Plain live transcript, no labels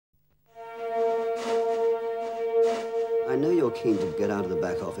know you're keen to get out of the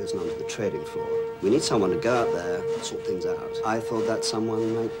back office and onto the trading floor. We need someone to go out there and sort things out. I thought that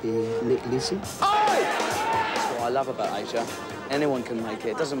someone might be Nick Leeson. Oh! That's what I love about Asia. Anyone can make it.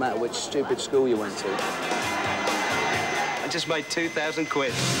 It doesn't matter which stupid school you went to. I just made 2,000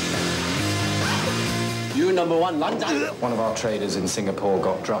 quid. You number one, London. One of our traders in Singapore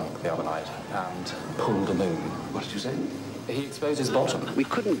got drunk the other night and pulled a moon. What did you say? He exposed his bottom. We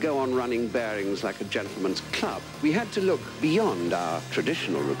couldn't go on running bearings like a gentleman's club. We had to look beyond our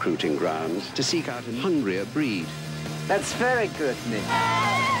traditional recruiting grounds to seek out a hungrier breed. That's very good, Nick.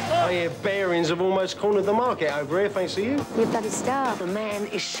 I hear bearings have almost cornered the market over here, thanks to you. You bloody star. The man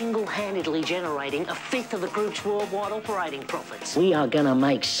is single-handedly generating a fifth of the group's worldwide operating profits. We are going to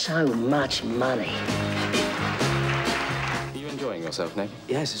make so much money. Are you enjoying yourself, Nick?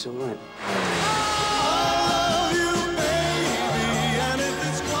 Yes, it's all right.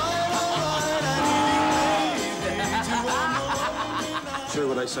 True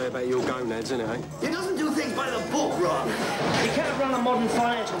what they say about your gonads, isn't it, eh? He doesn't do things by the book, Ron. You can't run a modern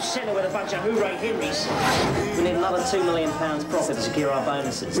financial centre with a bunch of hooray Henrys. We need another £2 million profit to secure our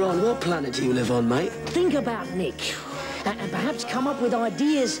bonuses. Ron, what planet do you live on, mate? Think about Nick, and perhaps come up with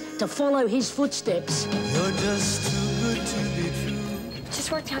ideas to follow his footsteps. You're just too good to be true. Just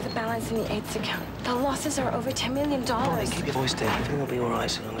worked out the balance in the AIDS account. The losses are over $10 million. Keep your voice down. Everything will be all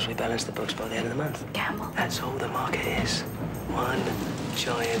right so long as we balance the books by the end of the month. Gamble. That's all the market is. One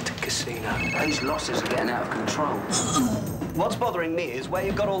giant casino. Those losses are getting out of control. What's bothering me is where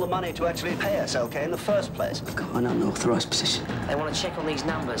you got all the money to actually pay us, OK, in the first place. I've got an unauthorised position. They want to check on these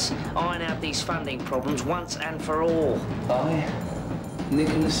numbers, iron out these funding problems once and for all. I,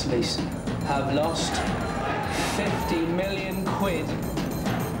 Nicholas Leeson, have lost 50 million quid